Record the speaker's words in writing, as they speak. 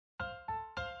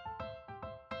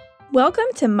Welcome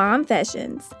to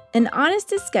Momfessions, an honest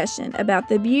discussion about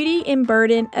the beauty and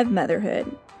burden of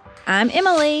motherhood. I'm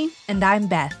Emily. And I'm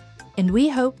Beth. And we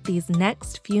hope these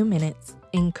next few minutes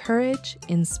encourage,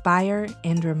 inspire,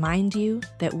 and remind you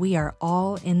that we are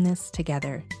all in this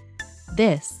together.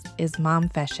 This is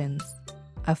Momfessions,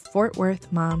 a Fort Worth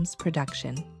Moms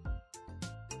production.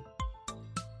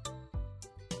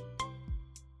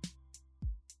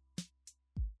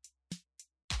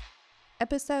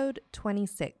 Episode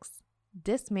 26.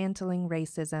 Dismantling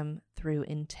Racism Through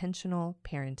Intentional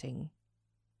Parenting.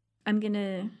 I'm going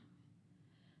to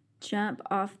jump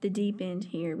off the deep end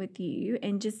here with you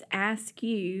and just ask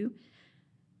you,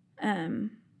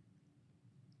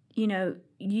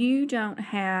 you don't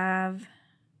have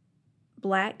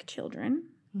Black children,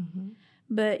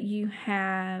 but you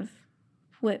have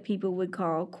what people would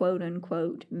call, quote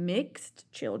unquote,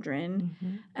 mixed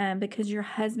children, because your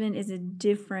husband is a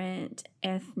different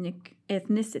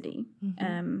ethnicity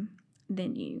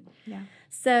than you. Yeah.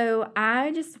 So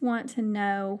I just want to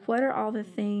know, what are all the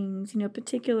things,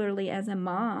 particularly as a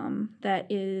mom,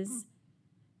 that is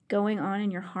going on in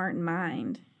your heart and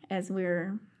mind as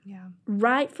we're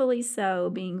rightfully so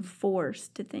being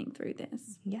forced to think through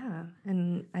this? Yeah,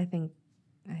 and I think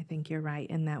you're right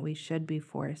in that we should be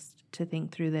forced to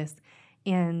think through this.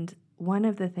 And one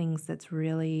of the things that's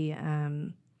really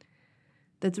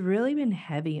been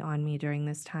heavy on me during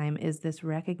this time is this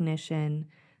recognition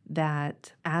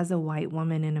that as a white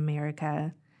woman in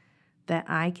America, that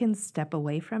I can step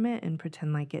away from it and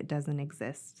pretend like it doesn't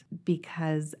exist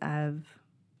because of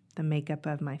the makeup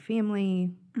of my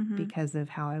family, because of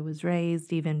how I was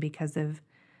raised, even because of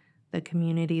the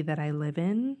community that I live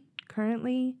in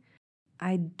currently.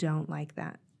 I don't like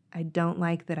that. I don't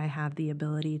like that I have the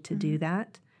ability to do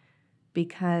that,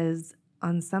 because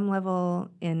on some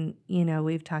level, and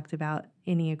we've talked about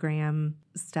Enneagram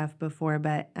stuff before,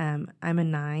 but I'm a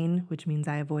 9, which means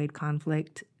I avoid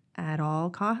conflict at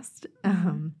all cost.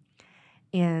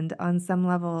 And on some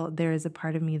level, there is a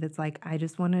part of me that's like, I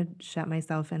just want to shut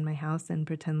myself in my house and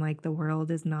pretend like the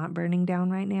world is not burning down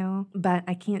right now. But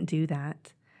I can't do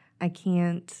that. I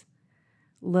can't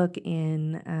look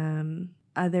in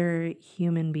other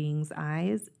human beings'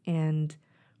 eyes and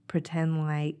pretend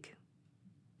like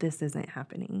this isn't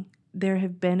happening. There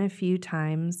have been a few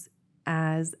times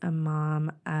as a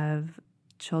mom of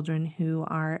children who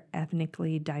are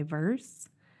ethnically diverse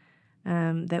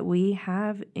that we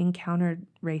have encountered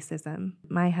racism.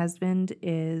 My husband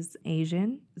is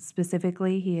Asian.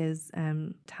 Specifically, he is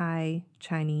Thai,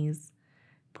 Chinese,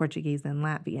 Portuguese, and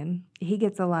Latvian. He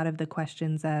gets a lot of the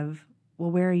questions of, well,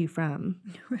 where are you from?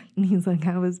 Right. And he's like,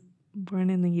 I was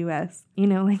born in the U.S.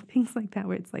 Like things like that,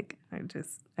 where it's like,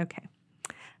 okay.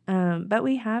 But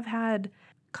we have had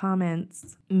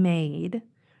comments made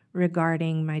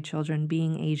regarding my children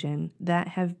being Asian that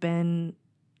have been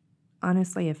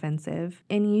honestly offensive.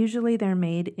 And usually they're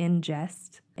made in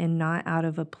jest and not out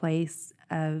of a place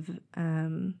of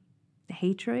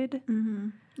hatred.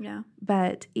 Yeah.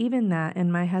 But even that,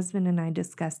 and my husband and I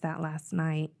discussed that last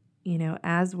night,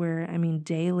 as we're,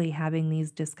 daily having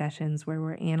these discussions where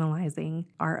we're analyzing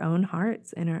our own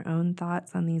hearts and our own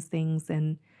thoughts on these things.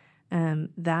 And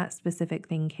that specific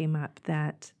thing came up,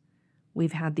 that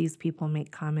we've had these people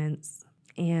make comments,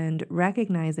 and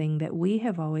recognizing that we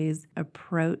have always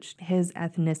approached his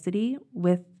ethnicity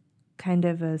with kind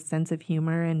of a sense of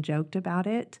humor and joked about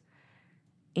it,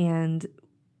 and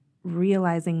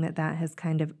realizing that has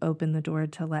kind of opened the door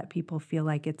to let people feel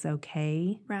like it's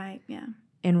okay. Right, yeah.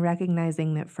 And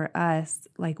recognizing that for us,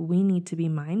 like, we need to be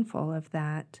mindful of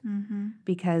that,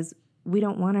 because we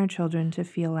don't want our children to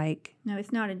feel like... No,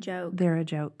 it's not a joke. They're a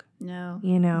joke. No.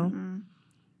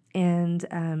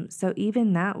 And so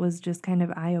even that was just kind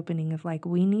of eye-opening of like,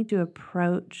 we need to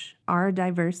approach our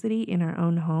diversity in our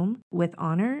own home with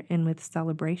honor and with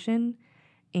celebration,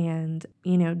 and,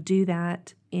 do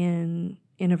that in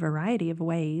a variety of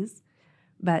ways,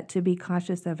 but to be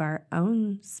cautious of our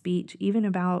own speech, even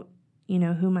about,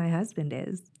 who my husband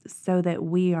is, so that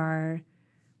we are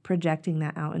projecting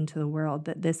that out into the world,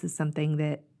 that this is something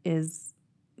that is,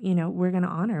 we're going to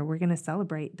honor, we're going to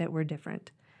celebrate that we're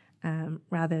different.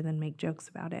 Rather than make jokes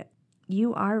about it.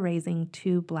 You are raising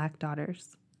 2 Black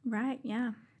daughters. Right,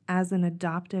 yeah. As an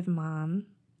adoptive mom,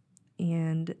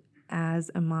 and as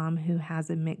a mom who has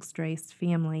a mixed race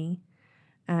family,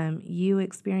 you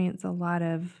experience a lot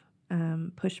of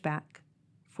pushback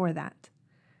for that.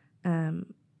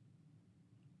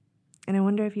 And I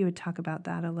wonder if you would talk about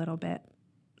that a little bit,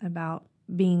 about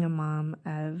being a mom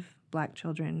of Black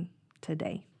children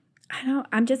today.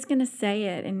 I'm just going to say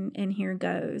it, and here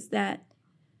goes, that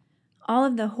all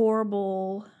of the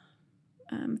horrible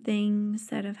things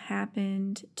that have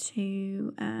happened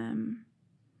to,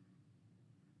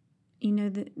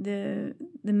 the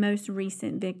most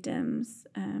recent victims,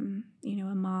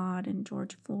 Ahmaud and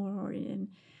George Floyd and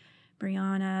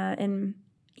Breonna, and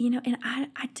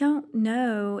I don't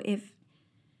know if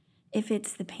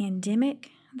it's the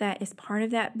pandemic that is part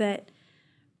of that, but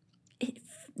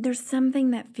there's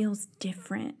something that feels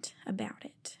different about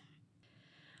it.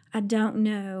 I don't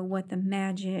know what the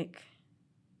magic,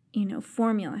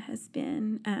 formula has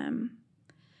been.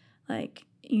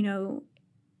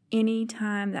 Any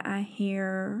time that I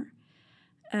hear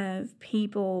of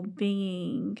people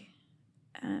being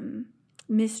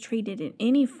mistreated in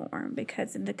any form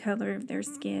because of the color of their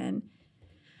skin,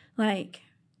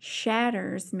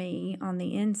 shatters me on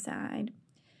the inside.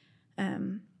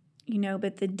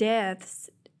 But the deaths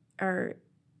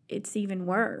it's even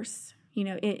worse.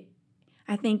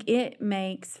 I think it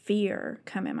makes fear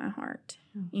come in my heart,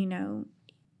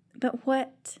 But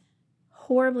what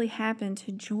horribly happened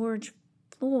to George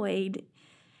Floyd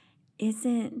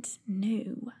isn't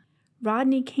new.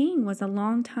 Rodney King was a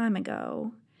long time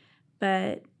ago,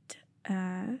 but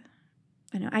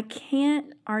I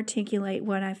can't articulate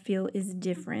what I feel is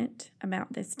different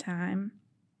about this time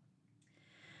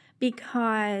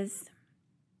because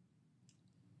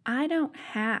I don't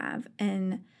have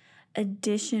an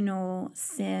additional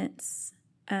sense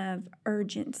of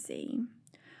urgency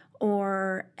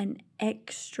or an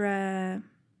extra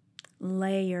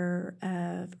layer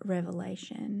of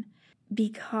revelation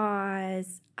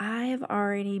because I have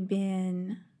already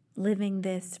been living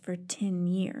this for 10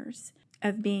 years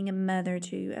of being a mother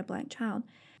to a Black child.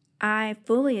 I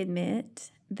fully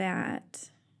admit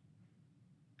that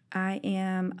I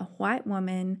am a white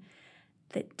woman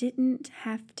that didn't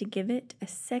have to give it a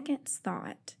second's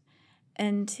thought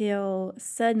until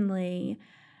suddenly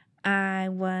I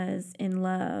was in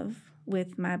love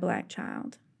with my Black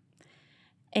child.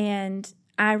 And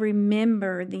I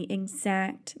remember the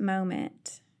exact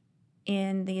moment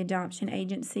in the adoption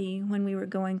agency when we were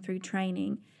going through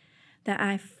training that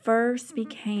I first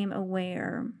became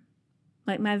aware,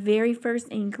 my very first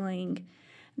inkling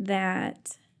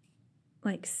that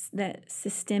that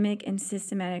systemic and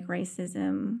systematic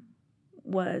racism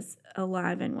was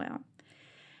alive and well.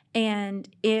 And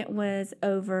it was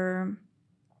over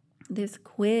this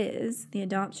quiz the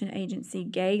adoption agency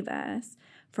gave us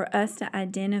for us to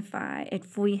identify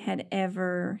if we had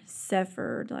ever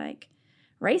suffered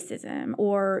racism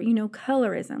or,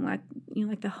 colorism,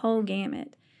 like the whole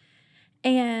gamut.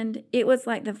 And it was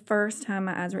the first time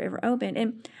my eyes were ever opened.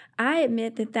 And I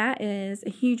admit that is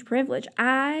a huge privilege.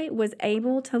 I was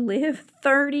able to live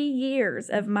 30 years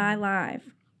of my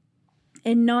life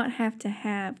and not have to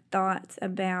have thoughts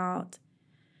about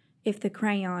if the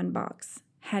crayon box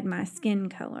had my skin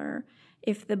color,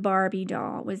 if the Barbie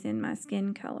doll was in my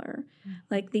skin color.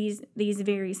 These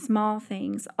very small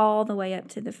things, all the way up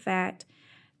to the fact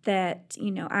that,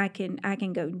 I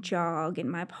can go jog in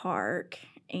my park.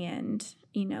 And,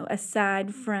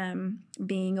 aside from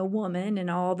being a woman and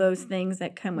all those things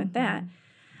that come with that,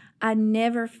 I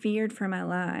never feared for my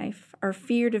life or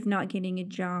feared of not getting a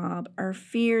job or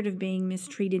feared of being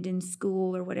mistreated in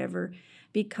school or whatever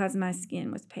because my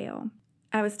skin was pale.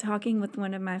 I was talking with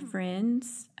one of my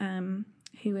friends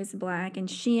who is Black, and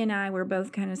she and I were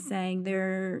both kind of saying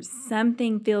there's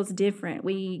something feels different.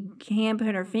 We can't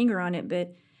put our finger on it,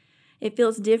 but it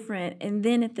feels different. And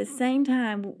then at the same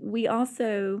time, we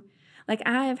also,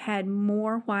 I have had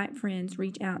more white friends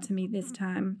reach out to me this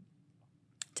time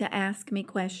to ask me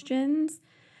questions,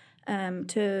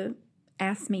 to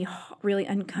ask me really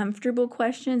uncomfortable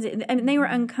questions. I mean, they were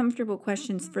uncomfortable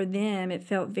questions for them. It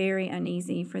felt very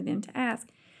uneasy for them to ask.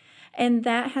 And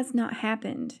that has not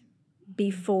happened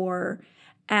before,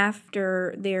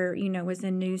 after there, was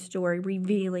a news story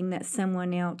revealing that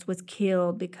someone else was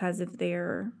killed because of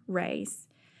their race.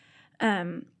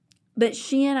 But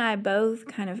she and I both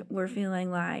kind of were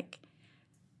feeling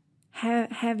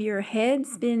have your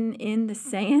heads been in the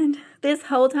sand this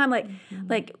whole time?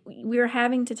 We're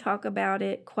having to talk about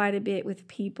it quite a bit with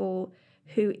people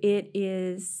who it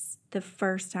is the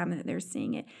first time that they're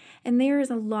seeing it. And there is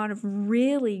a lot of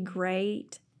really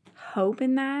great hope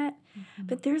in that.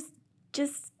 But there's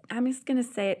just, I'm just going to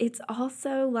say it, it's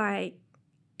also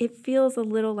it feels a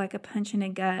little like a punch in the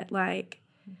gut.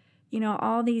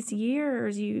 All these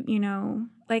years,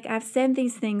 I've said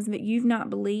these things, but you've not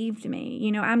believed me.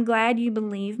 I'm glad you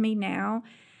believe me now.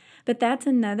 But that's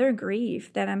another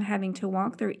grief that I'm having to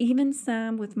walk through, even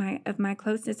some with my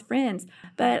closest friends.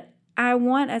 But I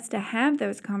want us to have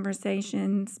those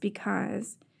conversations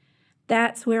because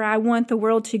that's where I want the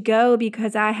world to go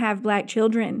because I have Black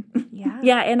children.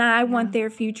 Yeah, and I want their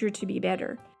future to be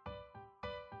better.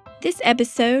 This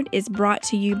episode is brought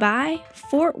to you by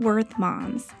Fort Worth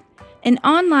Moms, an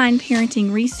online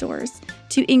parenting resource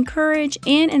to encourage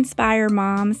and inspire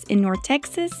moms in North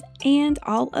Texas and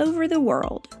all over the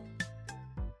world.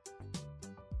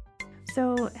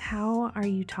 So, how are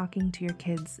you talking to your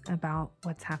kids about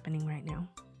what's happening right now?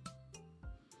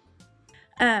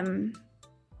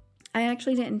 I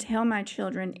actually didn't tell my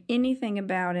children anything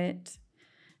about it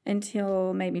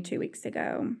until maybe 2 weeks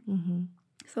ago. Mm-hmm.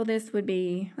 So this would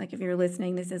be, like, if you're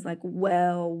listening, this is like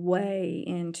way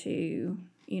into,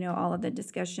 all of the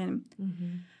discussion.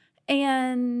 Mm-hmm.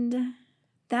 And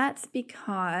that's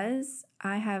because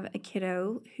I have a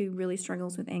kiddo who really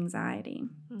struggles with anxiety.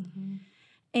 Mm-hmm.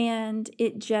 And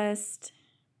it just,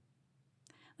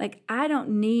 I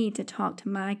don't need to talk to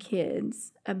my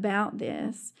kids about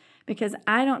this because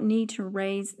I don't need to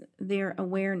raise their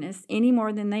awareness any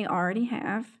more than they already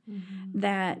have,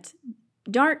 that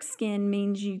dark skin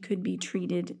means you could be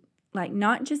treated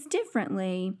not just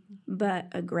differently, but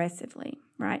aggressively,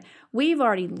 right? We've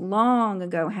already long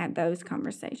ago had those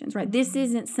conversations, right? This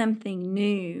isn't something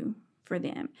new for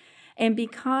them. And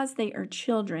because they are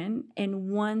children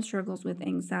and one struggles with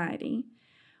anxiety,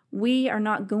 we are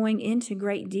not going into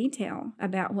great detail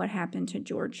about what happened to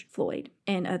George Floyd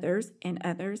and others and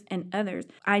others and others.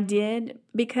 I did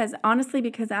because I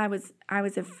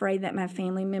was afraid that my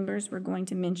family members were going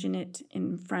to mention it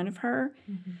in front of her.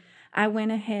 Mm-hmm. I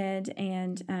went ahead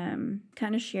and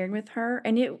kind of shared with her,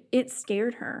 and it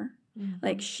scared her.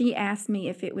 Mm-hmm. She asked me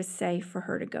if it was safe for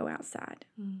her to go outside.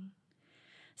 Mm-hmm.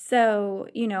 So,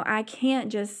 I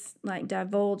can't just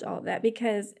divulge all of that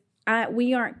because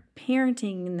we aren't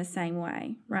parenting in the same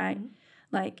way, right?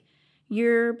 Mm-hmm.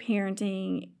 Your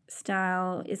parenting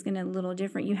style is going to be a little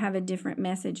different. You have a different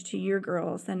message to your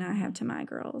girls than I have to my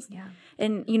girls. Yeah.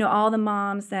 And, all the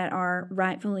moms that are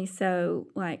rightfully so,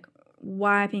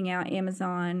 wiping out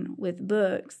Amazon with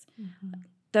books,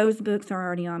 those books are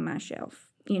already on my shelf,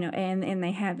 and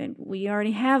they haven't. We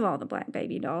already have all the Black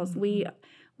baby dolls. Mm-hmm.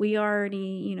 We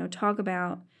already, talk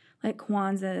about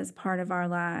Kwanzaa as part of our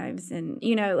lives. And, do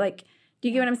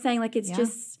you get what I'm saying? It's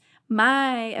just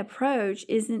my approach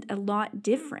isn't a lot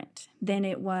different than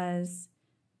it was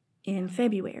in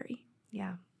February.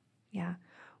 Yeah. Yeah.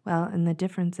 Well, and the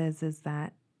difference is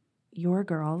that your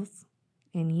girls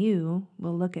and you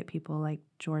will look at people like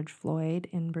George Floyd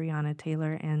and Breonna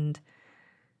Taylor and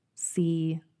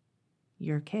see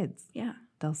your kids. Yeah.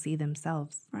 They'll see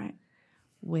themselves. Right.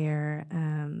 Where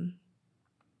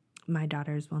my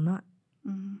daughters will not.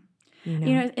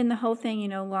 Mm-hmm. In the whole thing,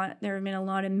 there have been a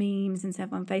lot of memes and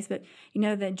stuff on Facebook,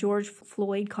 that George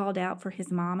Floyd called out for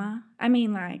his mama. I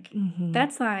mean,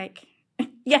 that's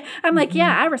yeah, I'm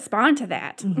yeah, I respond to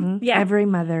that. Mm-hmm. Yeah. Every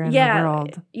mother in the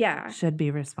world should be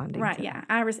responding to that.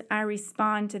 I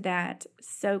respond to that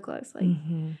so closely.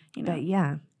 Mm-hmm. But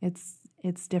yeah,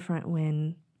 it's different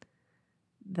when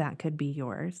that could be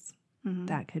yours. Mm-hmm.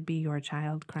 That could be your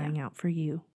child crying out for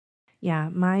you. Yeah,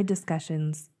 my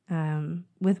discussions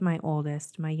with my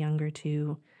oldest, my younger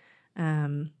two,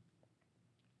 that's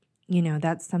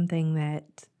something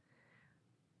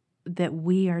that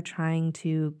we are trying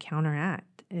to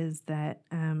counteract, is that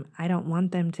I don't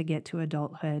want them to get to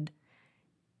adulthood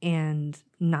and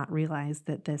not realize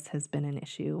that this has been an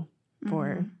issue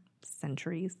for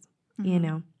centuries.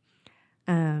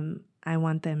 Mm-hmm. I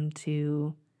want them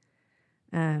to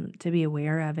be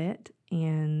aware of it,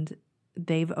 and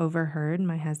they've overheard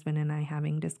my husband and I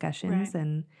having discussions.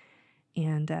 Right.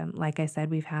 And like I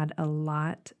said, we've had a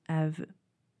lot of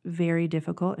very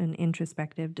difficult and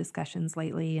introspective discussions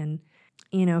lately. And,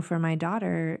 for my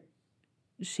daughter,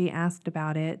 she asked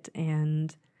about it,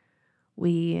 and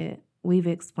we've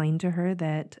explained to her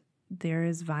that there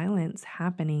is violence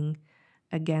happening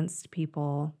against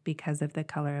people because of the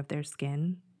color of their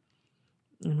skin.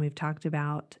 And we've talked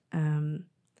about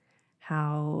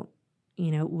how,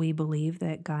 we believe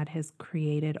that God has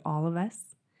created all of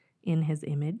us in his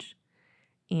image.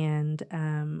 And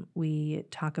we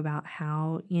talk about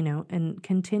how, and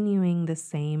continuing the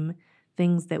same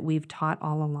things that we've taught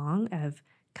all along of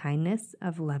kindness,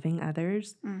 of loving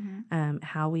others,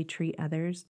 how we treat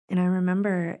others. And I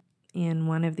remember in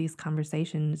one of these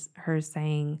conversations, her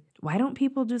saying, why don't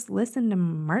people just listen to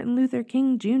Martin Luther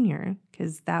King Jr.?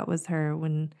 Because that was her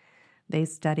when they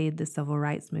studied the civil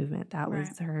rights movement. That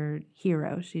was her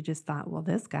hero. She just thought, well,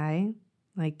 this guy,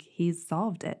 he's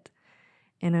solved it.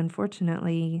 And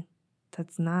unfortunately,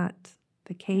 that's not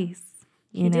the case.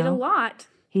 He did a lot.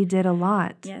 He did a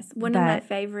lot. Yes. One of my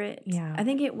favorite, I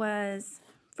think it was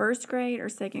first grade or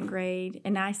second grade,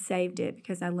 and I saved it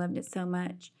because I loved it so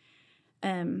much.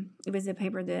 It was a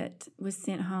paper that was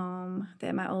sent home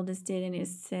that my oldest did, and it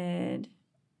said,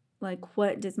 like,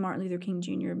 what does Martin Luther King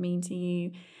Jr. mean to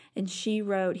you? And she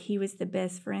wrote, he was the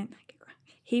best friend.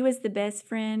 He was the best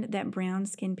friend that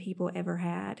brown-skinned people ever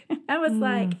had. I was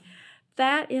like,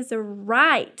 that is a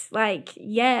right. Like,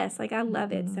 yes, like I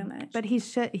love it so much. But he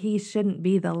shouldn't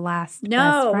be the last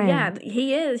best friend. Yeah,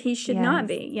 he is. He should not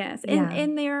be. Yes.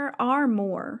 And there are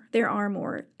more.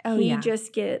 Oh, he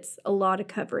just gets a lot of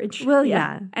coverage. Well,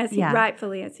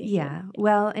 Rightfully as he should.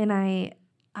 Well, and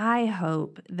I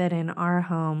hope that in our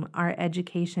home our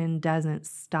education doesn't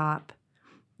stop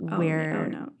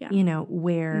where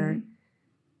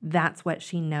that's what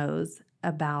she knows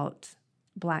about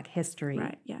Black history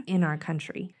in our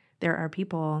country. There are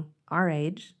people our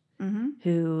age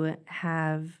who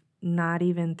have not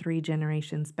even 3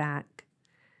 generations back.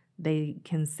 They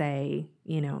can say,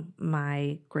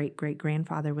 my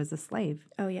great-great-grandfather was a slave.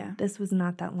 Oh, yeah. This was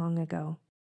not that long ago.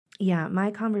 Yeah, my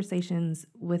conversations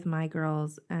with my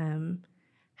girls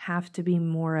have to be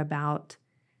more about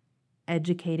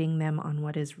educating them on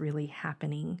what is really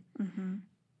happening.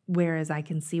 Whereas I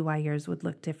can see why yours would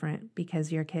look different because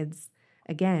your kids,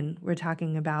 again, we're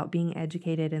talking about being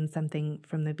educated in something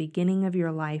from the beginning of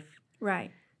your life.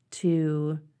 Right.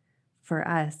 To, for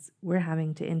us, we're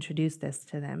having to introduce this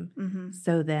to them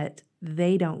so that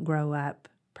they don't grow up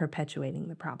perpetuating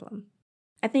the problem.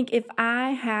 I think if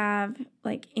I have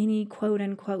like any quote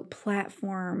unquote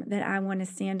platform that I want to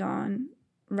stand on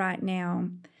right now,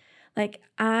 like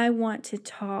I want to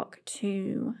talk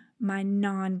to my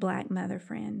non-Black mother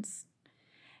friends.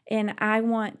 And I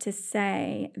want to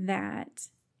say that,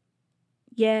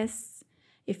 yes,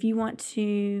 if you want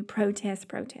to protest.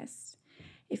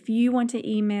 If you want to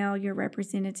email your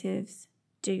representatives,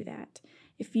 do that.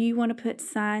 If you want to put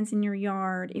signs in your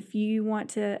yard, if you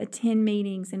want to attend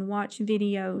meetings and watch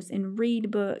videos and read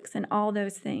books and all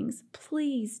those things,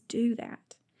 please do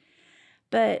that.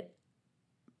 But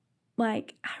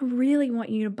like, I really want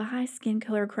you to buy skin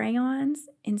color crayons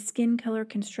and skin color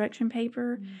construction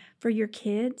paper for your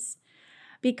kids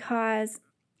because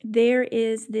there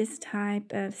is this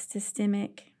type of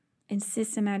systemic and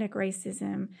systematic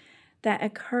racism that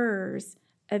occurs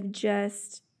of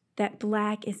just that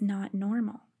Black is not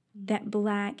normal, that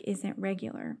Black isn't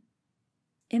regular.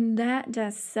 And that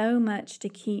does so much to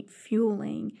keep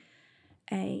fueling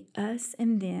a us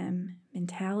and them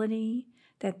mentality,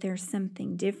 that there's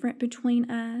something different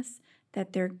between us,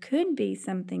 that there could be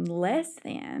something less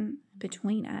than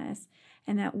between us,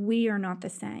 and that we are not the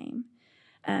same.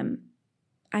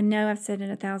 I know I've said it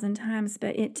 1,000 times,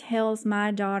 but it tells my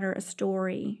daughter a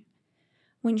story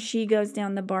when she goes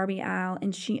down the Barbie aisle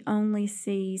and she only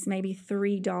sees maybe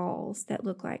 3 dolls that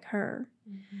look like her.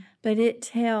 But it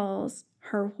tells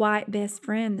her white best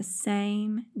friend the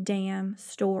same damn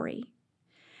story.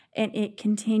 And it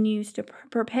continues to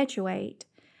perpetuate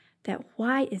that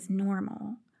white is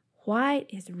normal, white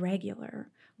is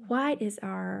regular, white is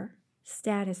our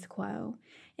status quo,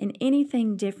 and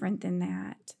anything different than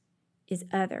that is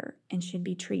other and should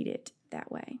be treated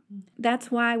that way. That's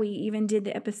why we even did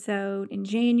the episode in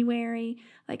January,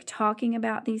 like talking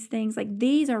about these things. Like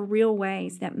these are real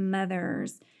ways that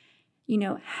mothers,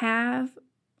 have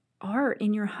art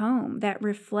in your home that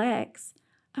reflects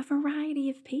a variety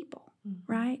of people,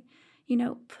 right?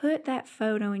 Put that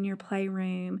photo in your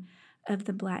playroom of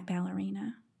the Black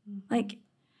ballerina. Like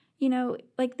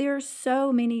there are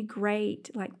so many great,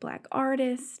 like, Black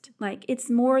artists. Like, it's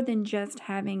more than just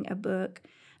having a book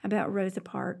about Rosa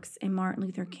Parks and Martin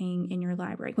Luther King in your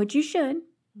library, which you should.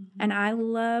 And I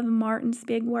love Martin's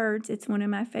Big Words. It's one of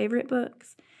my favorite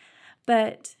books.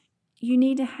 But you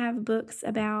need to have books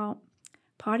about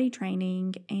potty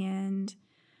training and,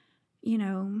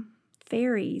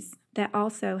 fairies that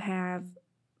also have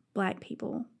Black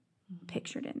people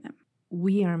pictured in them.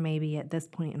 We are maybe at this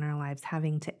point in our lives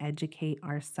having to educate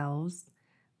ourselves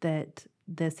that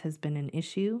this has been an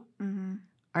issue.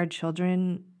 Our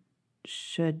children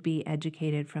should be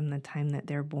educated from the time that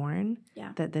they're born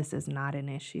that this is not an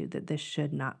issue, that this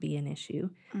should not be an issue.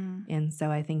 And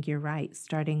so I think you're right,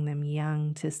 starting them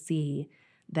young to see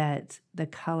that the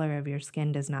color of your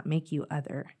skin does not make you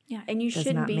other. Yeah, and you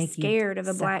shouldn't be scared of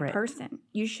a Black person.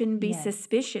 You shouldn't be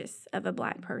suspicious of a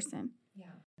Black person.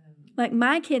 Like,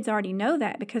 my kids already know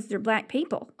that because they're Black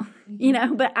people,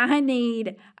 but I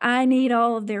need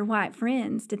all of their white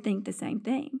friends to think the same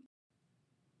thing.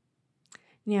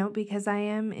 Because I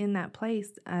am in that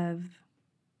place of,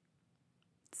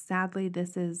 sadly,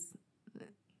 this is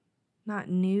not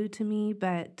new to me,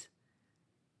 but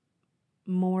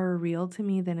more real to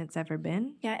me than it's ever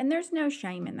been. Yeah, and there's no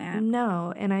shame in that.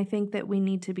 No, and I think that we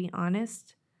need to be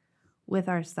honest with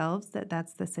ourselves that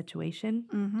that's the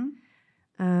situation.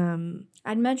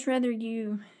 I'd much rather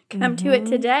you come to it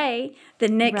today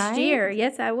than next year.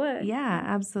 Yes, I would. Yeah,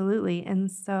 absolutely. And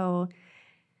so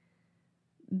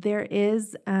there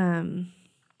is, I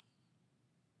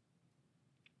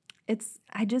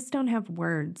just don't have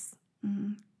words.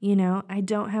 You know, I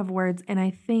don't have words. And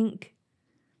I think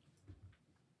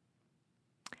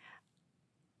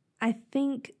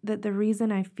that the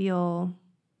reason I feel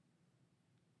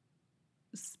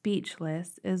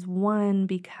speechless is, one,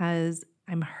 because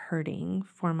I'm hurting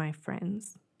for my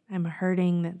friends. I'm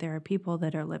hurting that there are people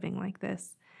that are living like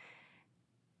this.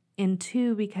 And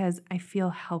two, because I feel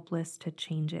helpless to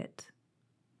change it.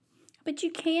 But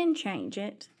you can change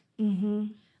it.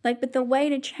 But the way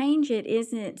to change it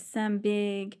isn't some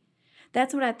big,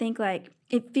 that's what I think,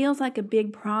 it feels like a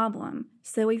big problem.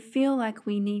 So we feel like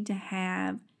we need to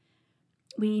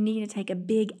take a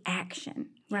big action,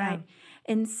 right?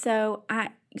 Yeah. And so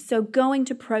going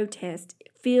to protest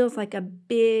feels like a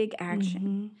big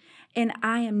action. And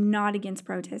I am not against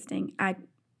protesting. I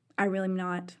really am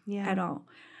not at all.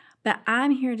 But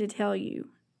I'm here to tell you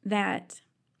that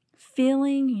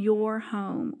filling your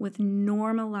home with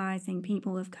normalizing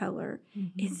people of color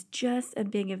is just as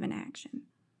big of an action.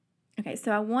 Okay,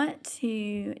 so I want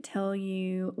to tell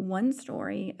you one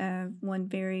story of one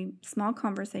very small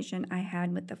conversation I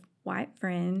had with a white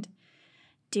friend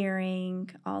during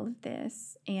all of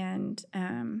this. And,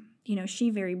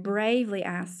 she very bravely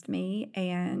asked me,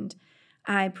 and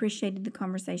I appreciated the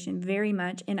conversation very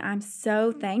much. And I'm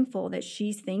so thankful that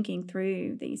she's thinking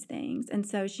through these things. And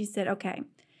so she said, okay,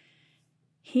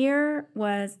 here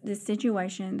was the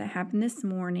situation that happened this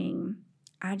morning.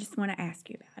 I just want to ask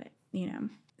you about it,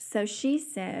 So she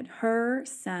said her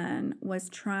son was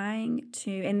trying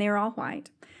to, and they're all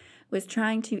white, was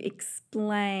trying to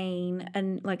explain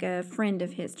a friend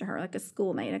of his to her, like a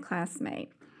schoolmate, a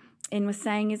classmate, and was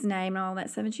saying his name and all that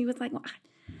stuff. And she was like, well,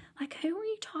 who are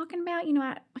you talking about?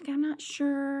 I'm not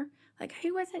sure.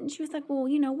 Who was it? And she was like, well,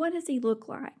 what does he look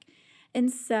like? And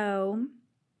so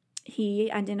he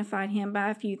identified him by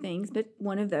a few things, but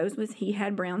one of those was he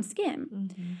had brown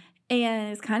skin.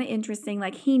 And it's kind of interesting,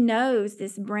 he knows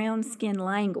this brown skin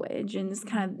language and this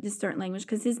kind of this certain language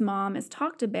because his mom has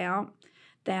talked about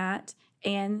that,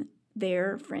 and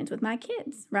they're friends with my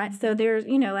kids, right? So there's,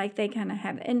 they kind of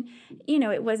have, and,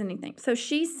 it wasn't anything. So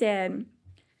she said,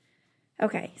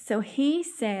 okay, so he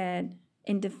said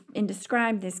and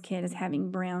described this kid as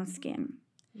having brown skin.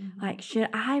 Should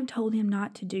I have told him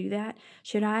not to do that?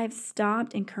 Should I have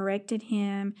stopped and corrected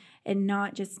him and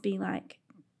not just be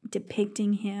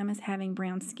depicting him as having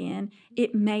brown skin?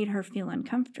 It made her feel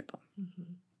uncomfortable.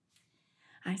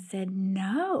 I said,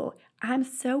 no, I'm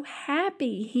so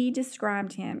happy he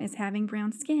described him as having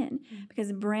brown skin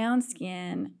because brown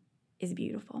skin is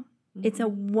beautiful. It's a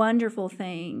wonderful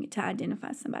thing to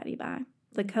identify somebody by.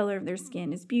 The color of their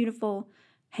skin is beautiful.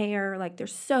 Hair,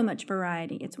 there's so much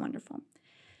variety. It's wonderful.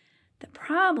 The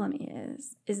problem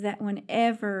is that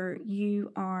whenever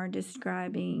you are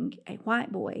describing a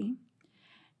white boy,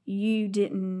 you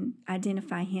didn't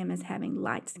identify him as having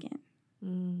light skin,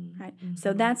 right?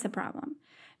 So that's the problem,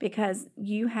 because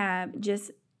you have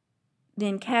just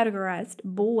then categorized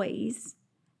boys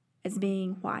as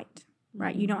being white,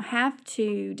 right? You don't have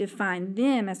to define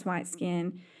them as white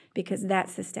skin because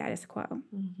that's the status quo.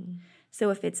 So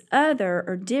if it's other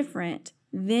or different,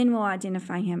 then we'll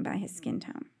identify him by his skin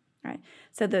tone. Right.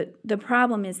 So the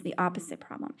problem is the opposite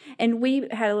problem. And we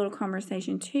had a little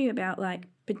conversation too about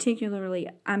particularly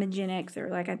I'm a Gen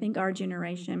Xer, I think our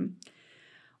generation,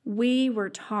 we were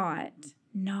taught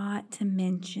not to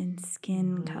mention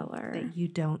skin color. That you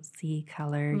don't see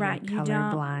color, right? You're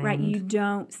colorblind. Right, you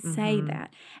don't say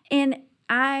that. And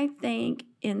I think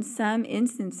in some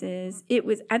instances it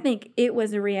was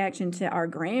a reaction to our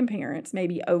grandparents,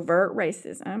 maybe overt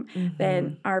racism,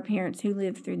 than our parents who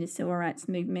lived through the civil rights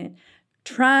movement,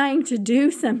 trying to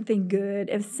do something good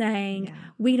of saying,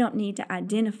 we don't need to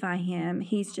identify him,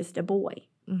 he's just a boy,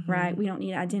 right? We don't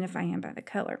need to identify him by the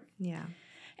color. Yeah.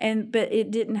 But it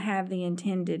didn't have the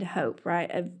intended hope, right,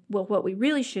 of, well, what we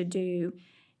really should do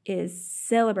is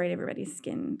celebrate everybody's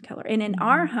skin color. And in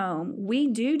our home, we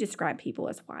do describe people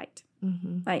as white.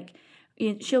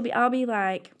 I'll be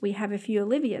like, we have a few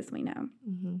Olivias we know.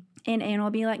 And Anne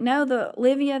will be like, no, the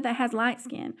Olivia that has light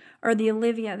skin or the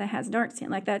Olivia that has dark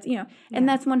skin. That's, and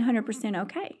that's 100%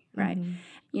 okay, right?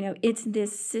 It's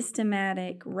this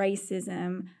systematic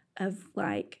racism of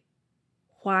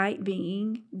white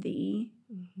being the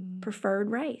preferred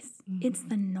race. It's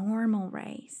the normal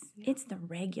race. It's the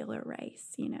regular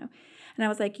race, you know. And I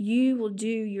was like, you will do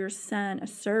your son a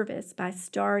service by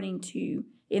starting to,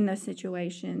 in those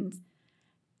situations,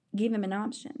 give him an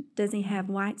option. Does he have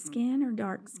white skin or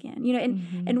dark skin? You know,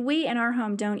 and we in our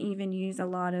home don't even use a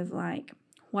lot of like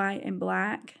white and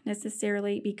black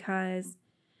necessarily because,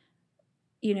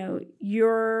 you know,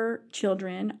 your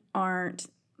children aren't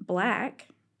black,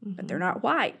 but they're not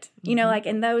white. You know, like,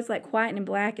 and those like white and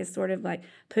black is sort of like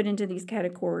put into these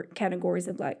categories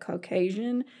of like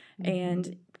Caucasian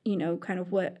and, you know, kind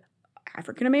of what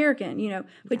African American, you know,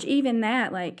 which even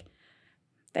that, like,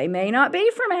 they may not be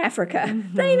from Africa.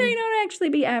 They may not actually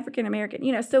be African American,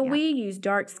 you know. So we use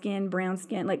dark skin, brown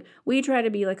skin. Like, we try to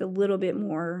be like a little bit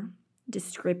more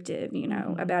descriptive, you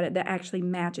know, about it that actually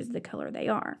matches the color they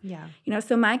are. Yeah. You know,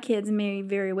 so my kids may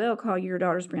very well call your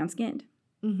daughters brown skinned.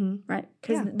 Right?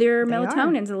 Because their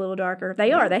melatonin's a little darker.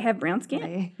 They are. They have brown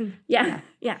skin. Yeah.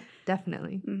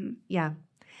 Definitely. Yeah.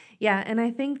 Yeah. And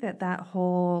I think that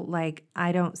whole, like,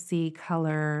 I don't see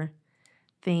color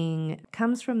thing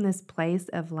comes from this place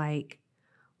of, like,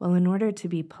 well, in order to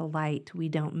be polite, we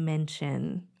don't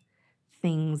mention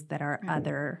things that are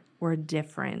other or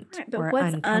different or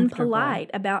what's unpolite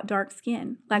about dark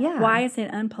skin? Like, why is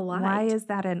it unpolite? Why is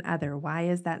that an other? Why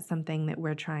is that something that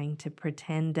we're trying to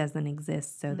pretend doesn't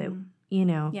exist so that, you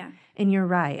know? Yeah. And you're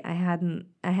right. I hadn't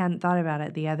thought about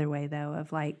it the other way, though,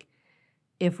 of like,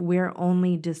 if we're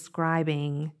only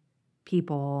describing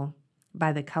people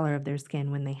by the color of their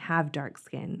skin when they have dark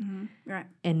skin, right?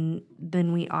 And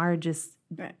then we are just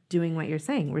doing what you're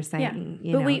saying. We're saying,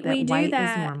 you know, that we white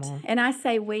is normal. And I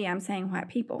say we, I'm saying white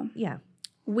people. Yeah.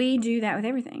 We do that with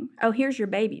everything. Oh, here's your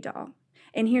baby doll.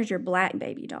 And here's your black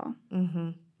baby doll.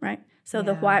 Right? So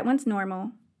the white one's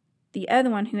normal. The other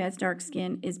one who has dark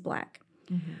skin is black.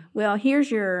 Well, here's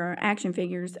your action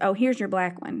figures. Oh, here's your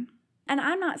black one. And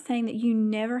I'm not saying that you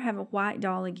never have a white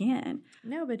doll again.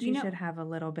 No, but you should have a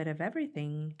little bit of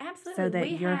everything. Absolutely. So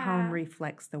that your home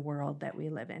reflects the world that we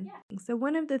live in. Yeah. So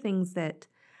one of the things that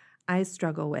I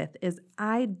struggle with is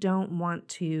I don't want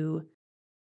to,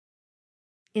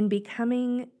 in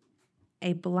becoming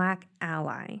a black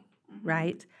ally,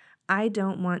 right? I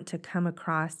don't want to come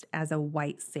across as a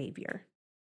white savior.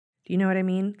 Do you know what I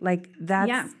mean? Like,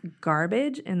 that's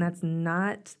garbage, and that's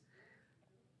not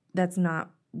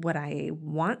what I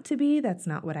want to be. That's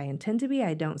not what I intend to be.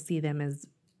 I don't see them as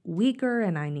weaker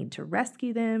and I need to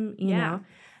rescue them, you know.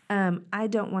 I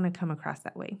don't want to come across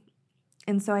that way.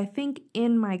 And so I think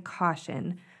in my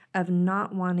caution of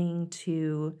not wanting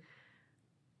to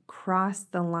cross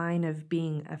the line of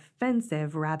being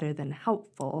offensive rather than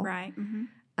helpful, right?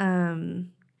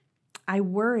 I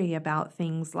worry about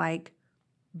things like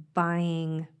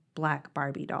buying black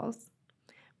Barbie dolls.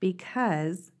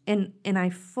 Because, and I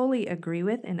fully agree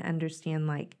with and understand,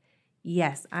 like,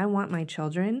 yes, I want my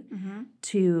children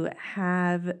to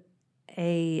have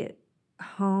a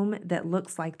home that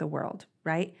looks like the world,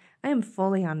 right? I am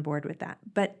fully on board with that.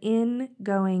 But in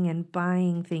going and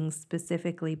buying things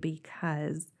specifically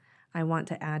because I want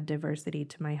to add diversity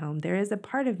to my home, there is a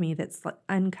part of me that's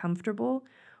uncomfortable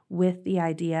with the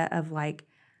idea of, like,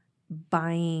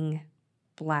 buying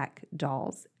black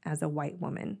dolls as a white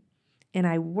woman. And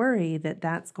I worry that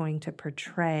that's going to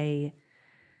portray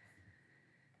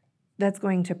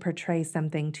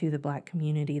something to the black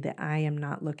community that I am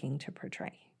not looking to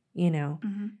portray, you know?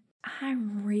 I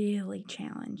really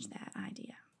challenge that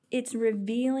idea. It's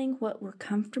revealing what we're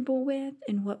comfortable with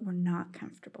and what we're not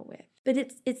comfortable with. But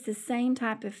it's the same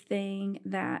type of thing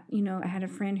that, you know, I had a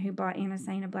friend who bought Anna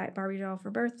Sane a black Barbie doll for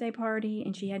a birthday party,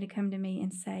 and she had to come to me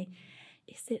and say,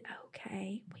 is it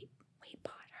okay? We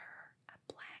bought her a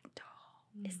black doll.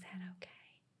 Is that okay?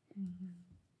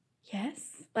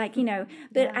 Yes. Like, you know,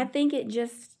 but I think it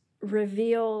just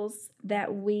reveals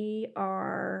that we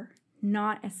are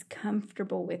not as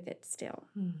comfortable with it still,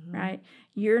 right?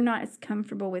 You're not as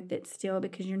comfortable with it still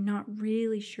because you're not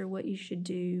really sure what you should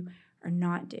do or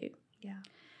not do. Yeah.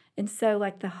 And so,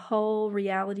 like, the whole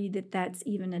reality that that's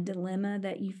even a dilemma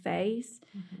that you face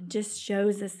just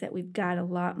shows us that we've got a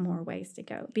lot more ways to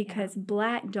go because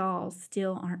black dolls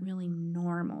still aren't really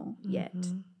normal yet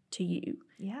to you.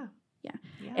 Yeah.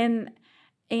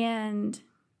 And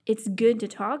it's good to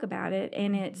talk about it,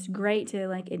 and it's great to,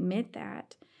 like, admit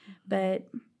that. But,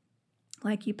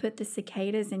 like, you put the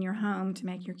cicadas in your home to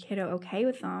make your kiddo okay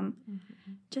with them,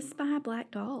 just buy a black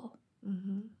doll,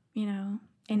 you know,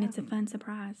 and it's a fun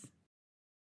surprise.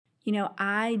 You know,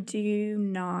 I do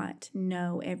not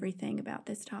know everything about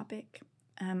this topic.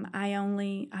 I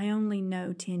only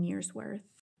know 10 years worth,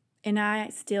 and I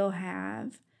still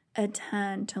have a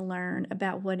ton to learn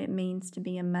about what it means to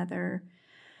be a mother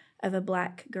of a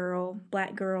black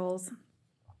girls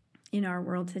in our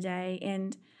world today.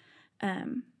 And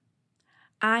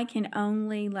I can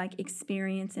only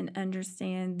experience and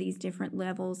understand these different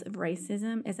levels of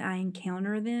racism as I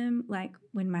encounter them,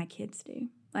 when my kids do.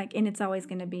 And it's always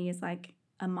going to be as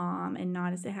a mom and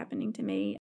not as it happening to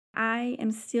me. I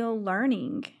am still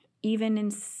learning, even in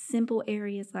simple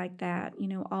areas like that,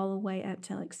 all the way up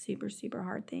to super, super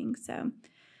hard things. So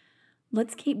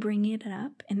let's keep bringing it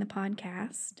up in the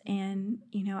podcast. And,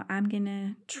 I'm going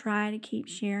to try to keep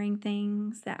sharing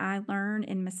things that I learn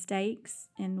and mistakes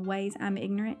and ways I'm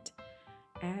ignorant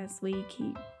as we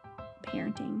keep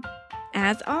parenting.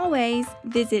 As always,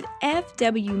 visit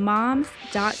fwmoms.com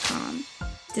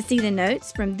to see the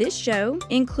notes from this show,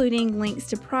 including links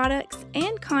to products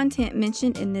and content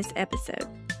mentioned in this episode.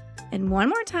 And one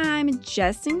more time,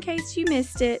 just in case you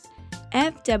missed it,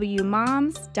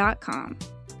 fwmoms.com.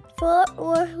 Fort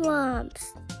Worth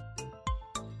Moms.